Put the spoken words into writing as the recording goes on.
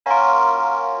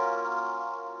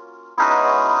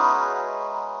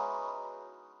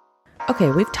Okay,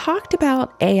 we've talked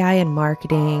about AI in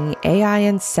marketing, AI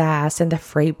in SaaS, and the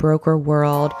freight broker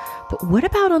world, but what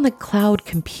about on the cloud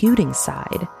computing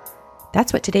side?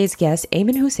 That's what today's guest,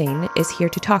 Ayman Hussein, is here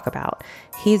to talk about.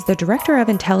 He's the director of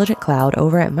Intelligent Cloud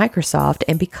over at Microsoft,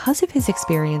 and because of his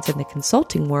experience in the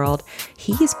consulting world,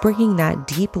 he is bringing that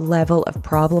deep level of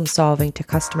problem solving to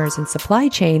customers in supply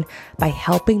chain by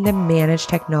helping them manage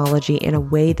technology in a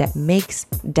way that makes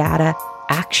data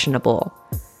actionable.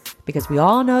 Because we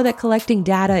all know that collecting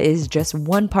data is just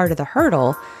one part of the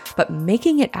hurdle, but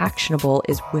making it actionable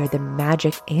is where the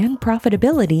magic and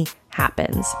profitability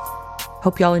happens.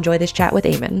 Hope y'all enjoy this chat with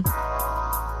Ayman.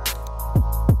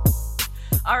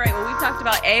 All right, well, we've talked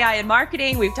about AI in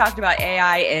marketing, we've talked about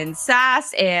AI in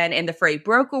SaaS and in the freight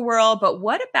broker world, but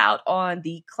what about on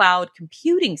the cloud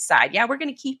computing side? Yeah, we're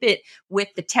going to keep it with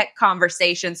the tech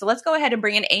conversation. So let's go ahead and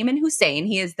bring in Ayman Hussein.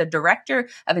 He is the director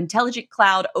of Intelligent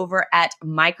Cloud over at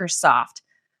Microsoft.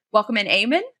 Welcome in,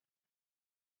 Ayman.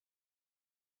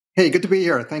 Hey, good to be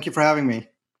here. Thank you for having me.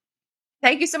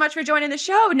 Thank you so much for joining the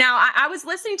show. Now, I was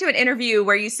listening to an interview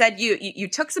where you said you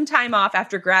took some time off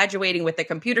after graduating with a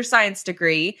computer science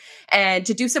degree and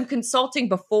to do some consulting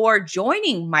before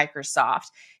joining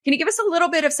Microsoft. Can you give us a little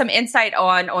bit of some insight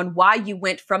on why you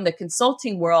went from the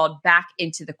consulting world back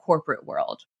into the corporate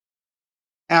world?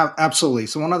 Absolutely.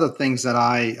 So one of the things that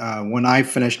when I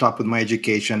finished up with my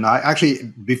education,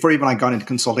 before even I got into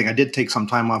consulting, I did take some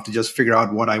time off to just figure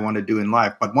out what I want to do in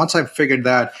life. But once I figured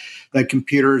that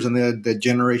computers and the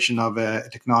generation of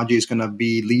technology is going to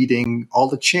be leading all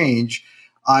the change,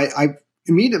 I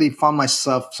immediately found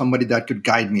myself somebody that could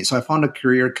guide me. So I found a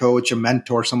career coach, a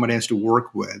mentor, somebody else to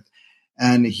work with.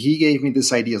 And he gave me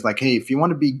this idea. It's like, hey, if you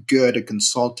want to be good at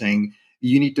consulting,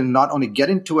 you need to not only get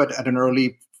into it at an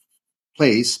early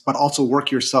place, but also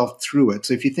work yourself through it.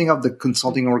 So if you think of the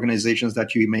consulting organizations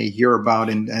that you may hear about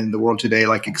in the world today,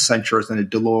 like Accenture and the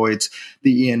Deloitte,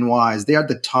 the ENYs, they are at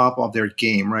the top of their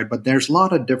game, right? But there's a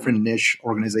lot of different niche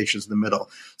organizations in the middle.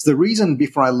 So the reason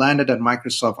before I landed at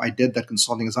Microsoft, I did that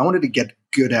consulting is I wanted to get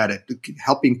good at it,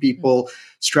 helping people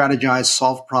strategize,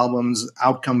 solve problems,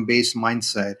 outcome-based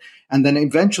mindset. And then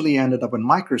eventually ended up in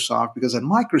Microsoft because at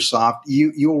Microsoft,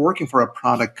 you're working for a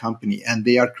product company and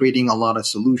they are creating a lot of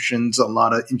solutions, a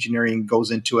lot of engineering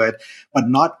goes into it, but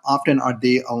not often are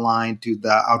they aligned to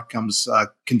the outcomes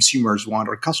consumers want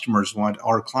or customers want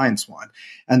or clients want.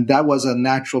 And that was a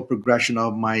natural progression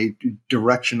of my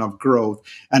direction of growth.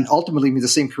 And ultimately, the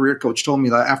same career coach told me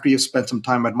that after you've spent some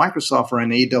time at Microsoft or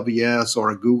an AWS or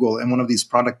a Google and one of these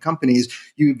product companies,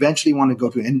 you eventually want to go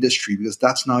to industry because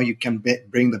that's now you can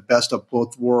bring the best of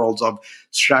both worlds of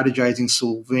strategizing,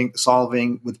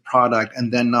 solving with product,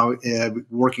 and then now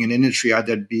working in industry,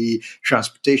 either it be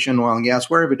transportation, oil and gas,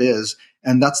 wherever it is.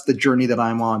 And that's the journey that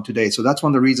I'm on today. So that's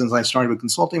one of the reasons I started with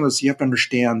consulting was you have to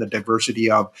understand the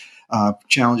diversity of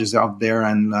challenges out there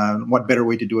and what better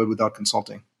way to do it without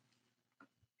consulting.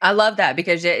 I love that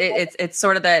because it's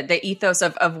sort of the ethos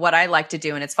of what I like to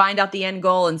do, and it's find out the end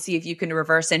goal and see if you can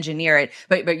reverse engineer it.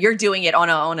 But you're doing it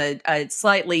on a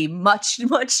slightly much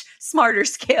smarter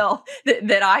scale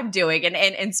that I'm doing.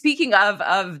 And speaking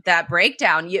of that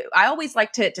breakdown, I always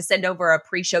like to send over a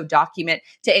pre-show document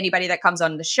to anybody that comes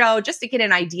on the show just to get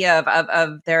an idea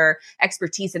of their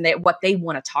expertise and what they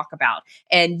want to talk about.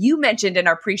 And you mentioned in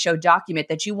our pre-show document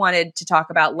that you wanted to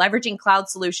talk about leveraging cloud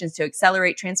solutions to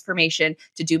accelerate transformation,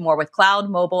 to do more with cloud,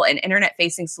 mobile, and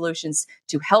internet-facing solutions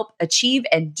to help achieve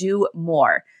and do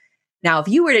more. Now, if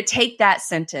you were to take that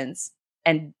sentence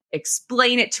and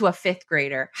explain it to a fifth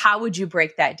grader, how would you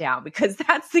break that down? Because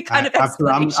that's the kind of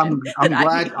explanation.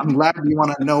 I'm glad you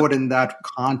want to know it in that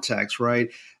context, right?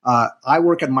 I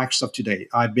work at Microsoft today.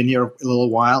 I've been here a little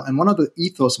while, and one of the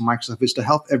ethos of Microsoft is to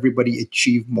help everybody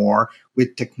achieve more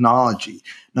with technology.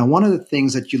 Now, one of the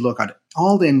things that you look at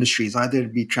all the industries, either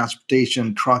it be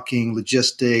transportation, trucking,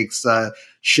 logistics,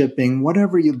 shipping,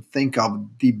 whatever you think of,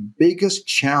 the biggest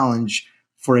challenge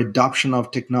for adoption of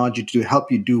technology to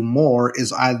help you do more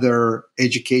is either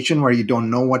education, where you don't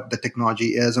know what the technology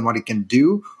is and what it can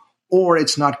do, or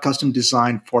it's not custom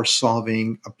designed for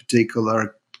solving a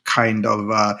particular kind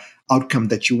of outcome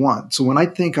that you want. So when I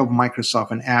think of Microsoft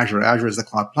and Azure is the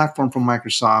cloud platform from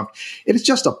Microsoft. It is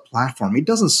just a platform. It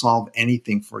doesn't solve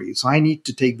anything for you. So I need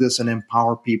to take this and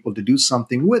empower people to do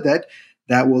something with it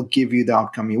that will give you the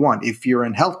outcome you want. If you're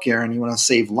in healthcare and you want to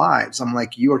save lives, I'm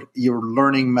like, you're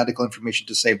learning medical information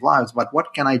to save lives, but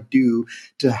what can I do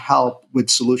to help with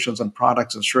solutions and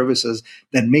products and services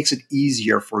that makes it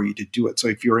easier for you to do it? So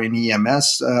if you're an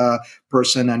EMS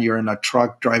person and you're in a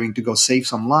truck driving to go save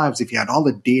some lives, if you had all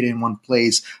the data in one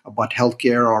place about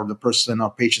healthcare or the person or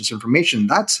patient's information,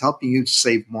 that's helping you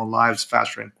save more lives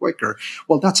faster and quicker.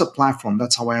 Well, that's a platform.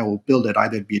 That's how I will build it.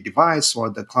 Either it be a device or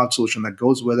the cloud solution that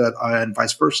goes with it, and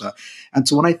vice versa. And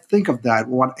so when I think of that,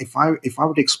 if I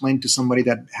would explain to somebody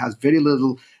that has very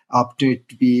little opportunity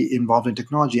to be involved in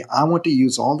technology, I want to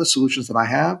use all the solutions that I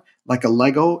have like a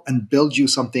Lego and build you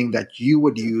something that you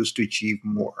would use to achieve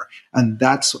more. And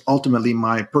that's ultimately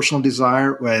my personal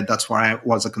desire. That's why I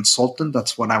was a consultant.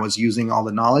 That's when I was using all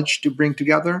the knowledge to bring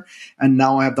together. And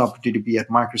now I have the opportunity to be at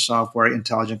Microsoft, where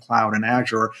Intelligent Cloud and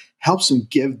Azure helps them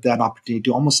give that opportunity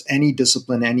to almost any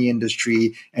discipline, any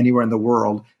industry, anywhere in the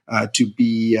world to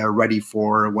be ready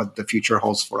for what the future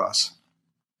holds for us.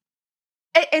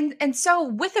 And so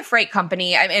with the freight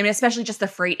company, I mean, especially just the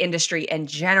freight industry in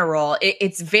general,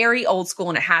 it's very old school,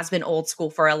 and it has been old school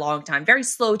for a long time, very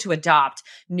slow to adopt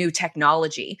new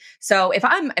technology. So if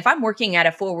I'm working at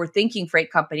a forward thinking freight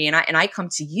company and I come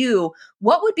to you,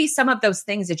 what would be some of those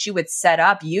things that you would set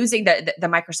up using the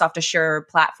Microsoft Azure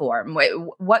platform?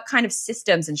 What kind of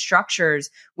systems and structures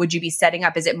would you be setting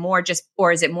up? Is it more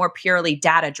purely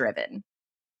data driven?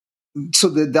 So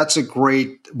that's a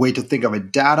great way to think of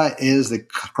it. Data is the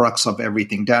crux of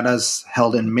everything. Data is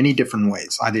held in many different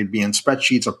ways, either it be in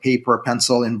spreadsheets or paper,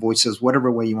 pencil, invoices, whatever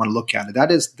way you want to look at it.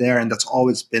 That is there, and that's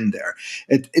always been there.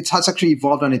 It has actually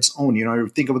evolved on its own.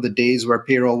 Think about the days where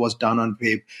payroll was done on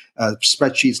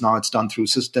spreadsheets. Now it's done through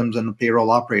systems and payroll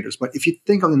operators. But if you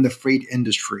think of in the freight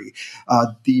industry,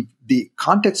 the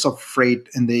context of freight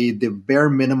and the bare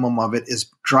minimum of it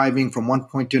is driving from one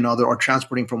point to another or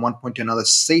transporting from one point to another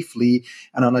safely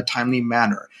and on a timely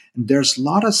manner. And there's a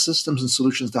lot of systems and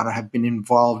solutions that have been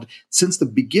involved since the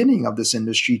beginning of this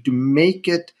industry to make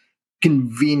it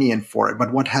convenient for it.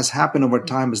 But what has happened over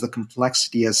time is the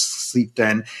complexity has seeped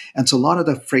in. And so a lot of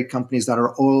the freight companies that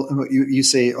are you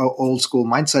say old school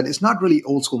mindset, it's not really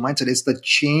old school mindset. It's the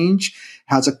change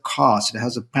has a cost. It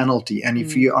has a penalty. And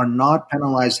if you are not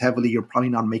penalized heavily, you're probably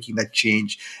not making that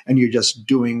change, and you're just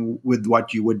doing with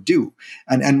what you would do.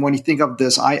 And when you think of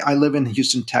this, I live in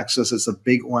Houston, Texas. It's a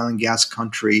big oil and gas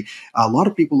country. A lot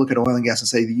of people look at oil and gas and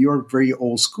say, you're very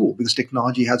old school because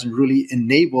technology hasn't really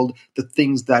enabled the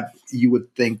things that you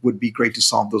would think would be great to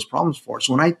solve those problems for.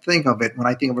 So when I think of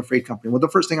a freight company, well, the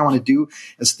first thing I want to do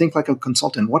is think like a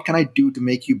consultant. What can I do to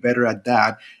make you better at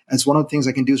that? And so one of the things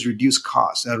I can do is reduce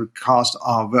cost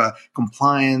of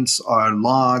compliance or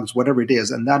logs, whatever it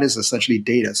is. And that is essentially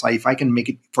data. So if I can make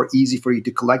it easy for you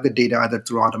to collect the data either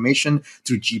through automation,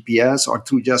 through GPS, or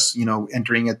through just,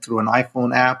 entering it through an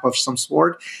iPhone app of some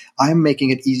sort, I'm making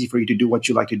it easy for you to do what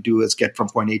you like to do, is get from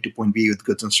point A to point B with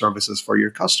goods and services for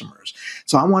your customers.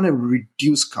 So I want to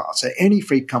reduce costs. At any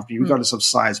freight company, regardless of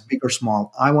size, big or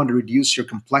small, I want to reduce your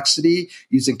complexity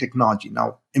using technology.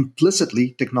 Now,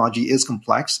 implicitly, technology is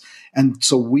complex. And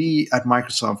so we at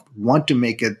Microsoft want to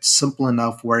make it simple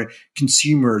enough where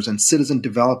consumers and citizen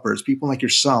developers, people like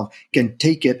yourself, can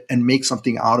take it and make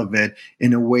something out of it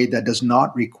in a way that does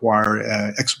not require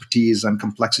expertise and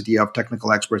complexity of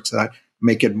technical experts that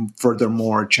make it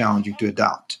furthermore challenging to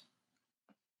adopt.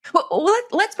 Well,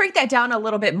 let's break that down a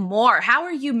little bit more. How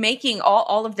are you making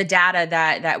all of the data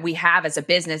that we have as a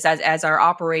business, as our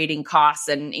operating costs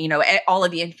and, all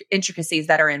of the intricacies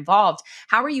that are involved?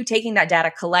 How are you taking that data,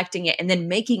 collecting it, and then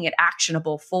making it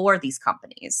actionable for these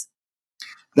companies?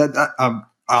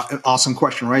 Awesome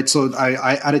question, right? So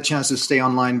I had a chance to stay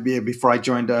online before I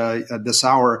joined this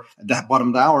hour, the bottom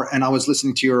of the hour, and I was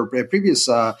listening to your previous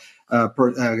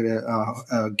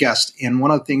guest. And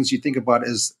one of the things you think about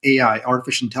is AI,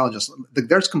 artificial intelligence.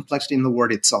 There's complexity in the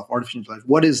word itself, artificial intelligence.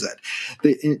 What is it?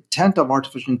 The intent of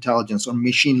artificial intelligence or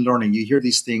machine learning, you hear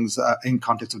these things in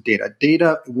context of data.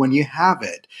 Data, when you have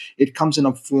it, it comes in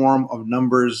a form of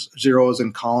numbers, zeros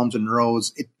and columns and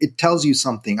rows. It tells you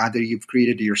something. Either you've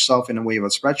created it yourself in a way of a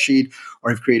spreadsheet,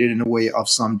 or you've created it in a way of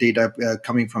some data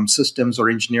coming from systems or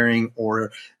engineering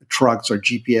or trucks or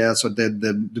GPS or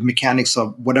the mechanics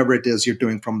of whatever it is you're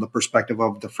doing from the perspective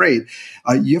of the freight.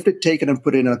 You have to take it and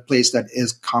put it in a place that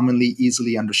is commonly,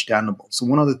 easily understandable. So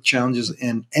one of the challenges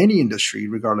in any industry,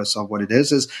 regardless of what it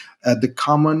is the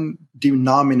common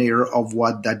denominator of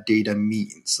what that data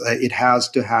means. It has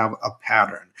to have a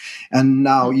pattern. And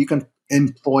now you can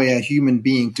employ a human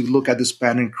being to look at this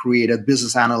pattern, create a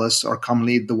business analyst, or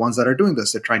commonly the ones that are doing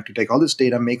this. They're trying to take all this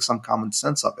data, make some common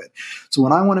sense of it. So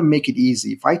when I want to make it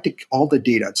easy, if I take all the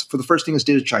data, so for the first thing is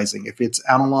digitizing. If it's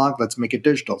analog, let's make it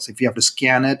digital. So if you have to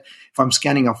scan it, if I'm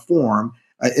scanning a form,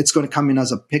 it's going to come in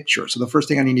as a picture. So the first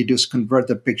thing I need to do is convert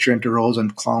the picture into rows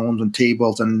and columns and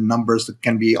tables and numbers that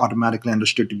can be automatically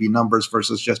understood to be numbers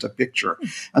versus just a picture.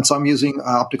 And so I'm using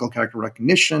optical character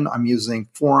recognition. I'm using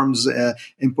forms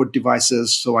input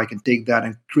devices so I can take that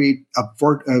and create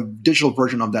a digital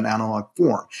version of that analog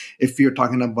form. If you're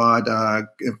talking about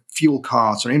fuel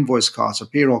costs or invoice costs or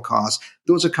payroll costs,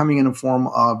 those are coming in a form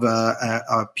of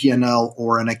a P&L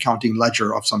or an accounting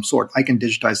ledger of some sort. I can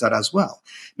digitize that as well.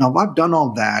 Now, if I've done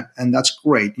all that, and that's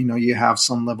great, you have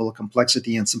some level of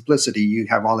complexity and simplicity. You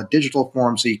have all the digital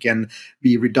forms, so you can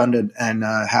be redundant and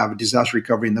have disaster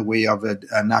recovery in the way of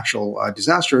natural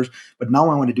disasters. But now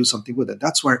I want to do something with it.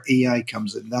 That's where AI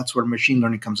comes in. That's where machine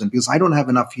learning comes in, because I don't have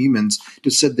enough humans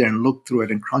to sit there and look through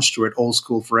it and crunch through it, old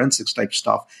school forensics type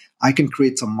stuff. I can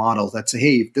create some models that say,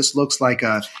 hey, if this looks like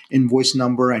a invoice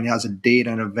number and it has a date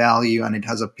and a value and it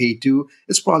has a pay to,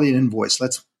 it's probably an invoice.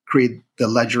 Let's create the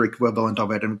ledger equivalent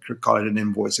of it and call it an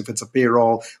invoice. If it's a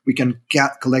payroll, we can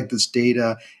collect this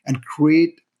data and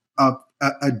create a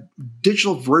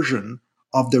digital version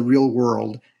of the real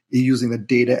world using the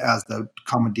data as the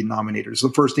common denominator. So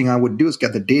the first thing I would do is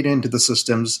get the data into the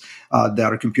systems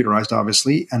that are computerized,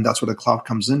 obviously, and that's where the cloud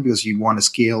comes in because you want to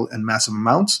scale in massive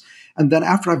amounts. And then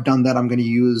after I've done that, I'm going to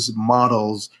use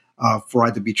models for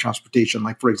either be transportation,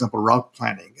 like, for example, route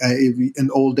planning. In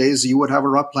old days, you would have a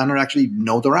route planner actually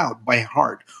know the route by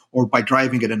heart or by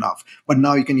driving it enough. But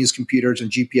now you can use computers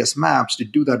and GPS maps to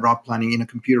do that route planning in a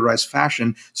computerized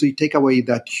fashion. So you take away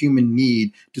that human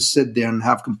need to sit there and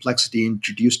have complexity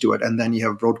introduced to it. And then you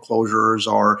have road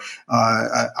closures or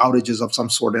outages of some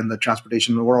sort in the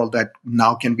transportation world that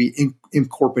now can be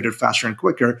incorporated faster and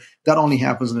quicker. That only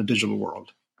happens in a digital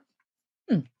world.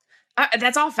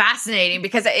 That's all fascinating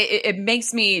because it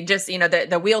makes me just,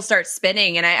 the wheel starts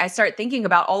spinning and I start thinking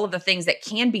about all of the things that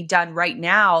can be done right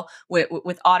now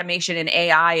with automation and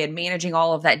AI and managing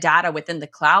all of that data within the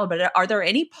cloud. But are there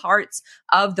any parts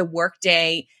of the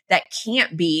workday that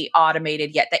can't be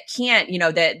automated yet, that can't,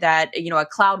 that a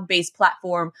cloud-based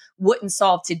platform wouldn't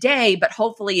solve today, but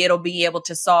hopefully it'll be able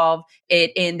to solve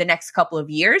it in the next couple of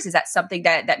years? Is that something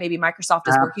that maybe Microsoft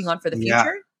is working on for the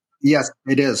future? Yes,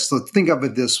 it is. So think of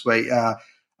it this way.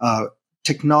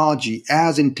 Technology,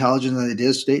 as intelligent as it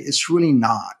is today, it's really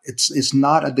not. It's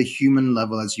not at the human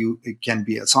level as it can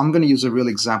be. So I'm going to use a real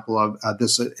example of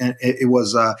this. It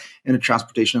was in a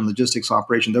transportation and logistics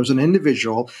operation. There was an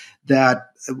individual that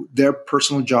their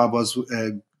personal job was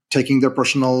taking their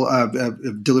personal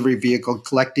delivery vehicle,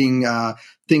 collecting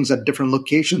things at different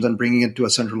locations and bringing it to a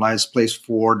centralized place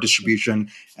for distribution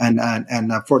and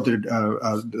further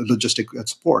logistic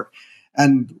support.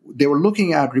 And they were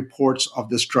looking at reports of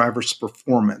this driver's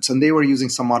performance, and they were using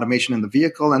some automation in the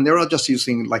vehicle, and they were just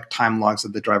using like time logs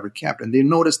that the driver kept. And they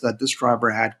noticed that this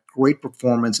driver had great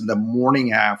performance in the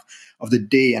morning half of the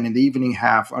day, and in the evening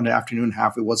half, or the afternoon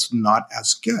half, it was not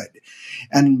as good.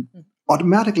 And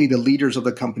automatically, the leaders of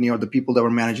the company or the people that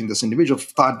were managing this individual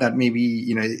thought that maybe,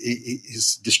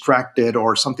 he's distracted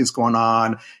or something's going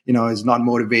on, is not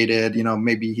motivated,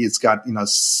 maybe he's got,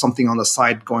 something on the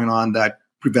side going on that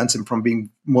prevents him from being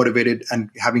motivated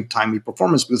and having timely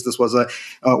performance, because this was a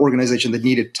organization that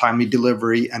needed timely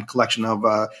delivery and collection of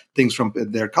things from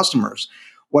their customers.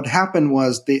 What happened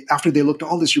was after they looked at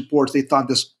all these reports, they thought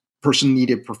this person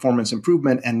needed performance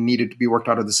improvement and needed to be worked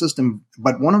out of the system.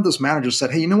 But one of those managers said,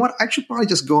 hey, you know what? I should probably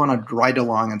just go on a ride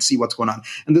along and see what's going on.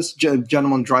 And this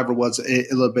gentleman driver was a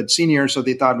little bit senior, so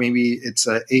they thought maybe it's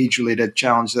an age-related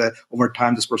challenge that over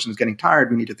time this person is getting tired.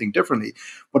 We need to think differently.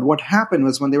 But what happened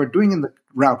was when they were doing in the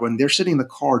route, when they're sitting in the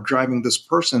car driving this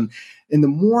person, in the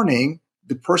morning,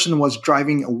 the person was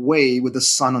driving away with the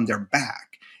sun on their back.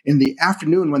 In the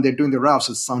afternoon, when they're doing the routes,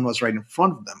 the sun was right in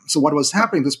front of them. So what was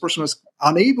happening, this person was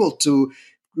unable to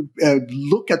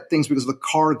look at things because of the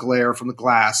car glare from the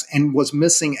glass and was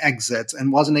missing exits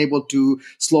and wasn't able to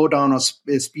slow down or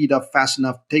speed up fast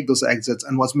enough to take those exits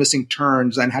and was missing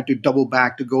turns and had to double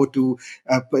back to go to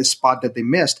a spot that they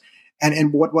missed.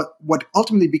 And what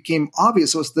ultimately became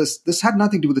obvious was this had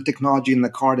nothing to do with the technology in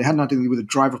the car. It had nothing to do with the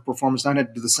driver performance, nothing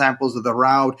to do with the samples of the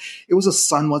route. It was the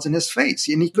sun was in his face,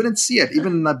 and he couldn't see it.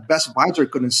 Even the best visor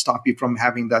couldn't stop you from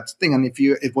having that thing. And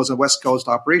it was a West Coast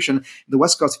operation. The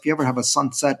West Coast, if you ever have a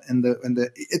sunset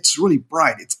it's really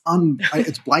bright.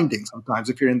 It's blinding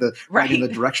sometimes if you're right in the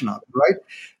direction of it, right?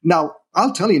 Now,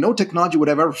 I'll tell you, no technology would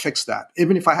have ever fixed that.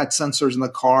 Even if I had sensors in the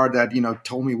car that,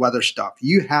 told me weather stuff,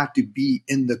 you had to be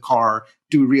in the car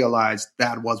do realize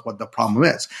that was what the problem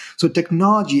is. So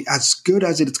technology, as good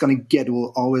as it's going to get,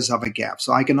 will always have a gap.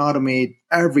 So I can automate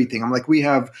everything. I'm like, we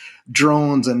have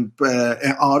drones and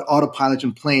autopilot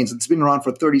in planes. It's been around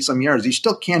for 30 some years. You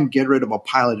still can't get rid of a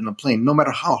pilot in a plane, no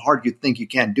matter how hard you think you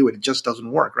can do it. It just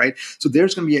doesn't work, right? So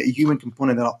there's going to be a human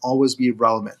component that'll always be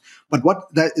relevant. But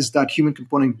what that human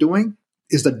component doing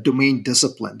is the domain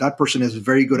discipline. That person is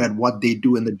very good at what they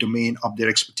do in the domain of their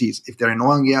expertise. If they're in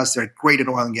oil and gas, they're great at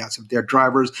oil and gas. If they're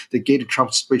drivers, they're great at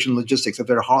transportation logistics. If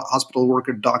they're hospital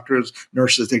workers, doctors,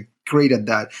 nurses, they're great at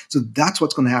that. So that's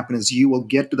what's going to happen is you will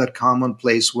get to that common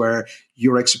place where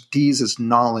your expertise is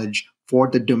knowledge for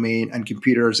the domain, and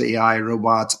computers, AI,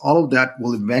 robots, all of that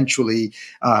will eventually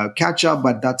catch up.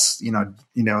 But that's,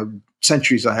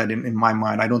 centuries ahead in my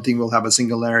mind. I don't think we'll have a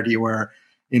singularity where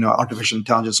artificial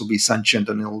intelligence will be sentient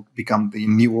and it'll become the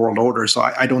new world order. So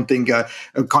I don't think,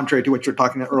 contrary to what you're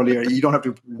talking about earlier, you don't have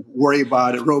to worry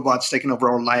about robots taking over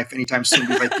our life anytime soon.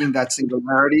 Because I think that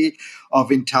singularity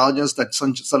of intelligence that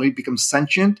suddenly becomes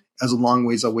sentient is a long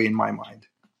ways away in my mind.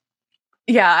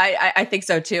 Yeah, I think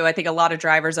so too. I think a lot of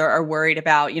drivers are worried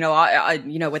about,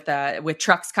 with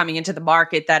trucks coming into the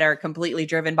market that are completely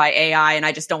driven by AI. And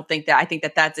I just don't think that. I think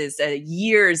that is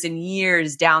years and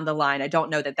years down the line. I don't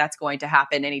know that that's going to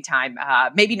happen anytime.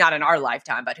 Maybe not in our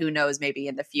lifetime, but who knows? Maybe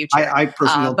in the future. I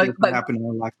personally don't think it's going to happen in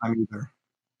our lifetime either.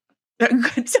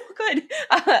 So good.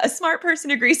 A smart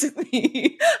person agrees with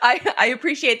me. I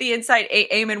appreciate the insight.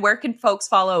 Eamon, where can folks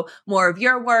follow more of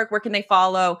your work? Where can they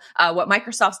follow what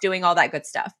Microsoft's doing, all that good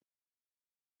stuff?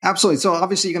 Absolutely. So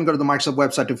obviously you can go to the Microsoft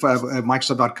website to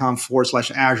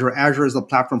Microsoft.com/Azure. Azure is the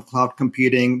platform for cloud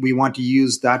computing. We want to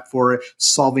use that for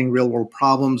solving real world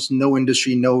problems. No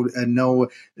industry, no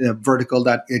vertical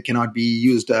that it cannot be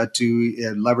used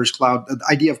to leverage cloud. The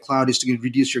idea of cloud is to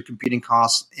reduce your computing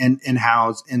costs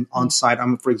in-house and on-site.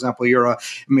 For example, you're an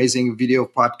amazing video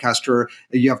podcaster.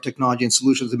 You have technology and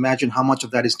solutions. Imagine how much of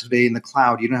that is today in the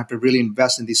cloud. You don't have to really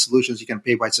invest in these solutions. You can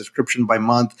pay by subscription, by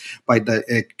month, by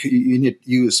the unit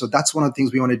use. So that's one of the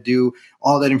things we want to do.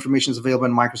 All that information is available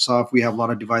in Microsoft. We have a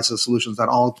lot of devices, solutions that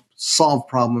all solve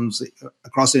problems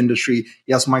across the industry.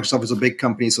 Yes, Microsoft is a big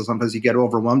company, so sometimes you get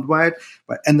overwhelmed by it.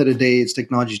 But at the end of the day, it's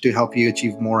technology to help you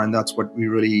achieve more. And that's what we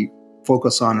really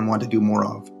focus on and want to do more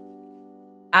of.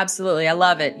 Absolutely. I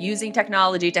love it. Using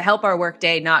technology to help our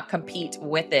workday, not compete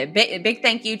with it. Big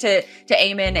thank you to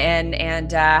Eamon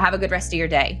and have a good rest of your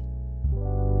day.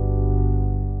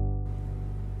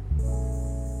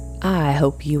 I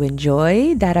hope you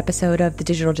enjoyed that episode of the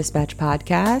Digital Dispatch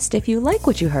podcast. If you like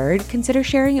what you heard, consider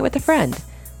sharing it with a friend.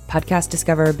 Podcast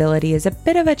discoverability is a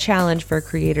bit of a challenge for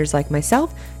creators like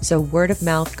myself, so word of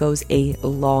mouth goes a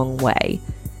long way.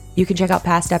 You can check out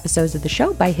past episodes of the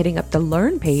show by hitting up the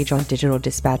Learn page on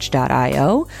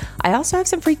digitaldispatch.io. I also have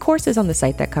some free courses on the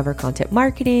site that cover content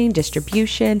marketing,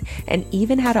 distribution, and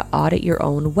even how to audit your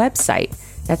own website.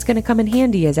 That's going to come in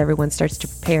handy as everyone starts to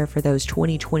prepare for those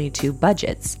 2022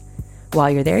 budgets. While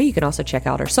you're there, you can also check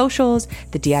out our socials,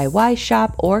 the DIY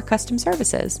shop, or custom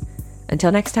services.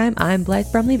 Until next time, I'm Blythe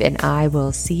Brumleve, and I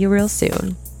will see you real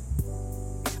soon.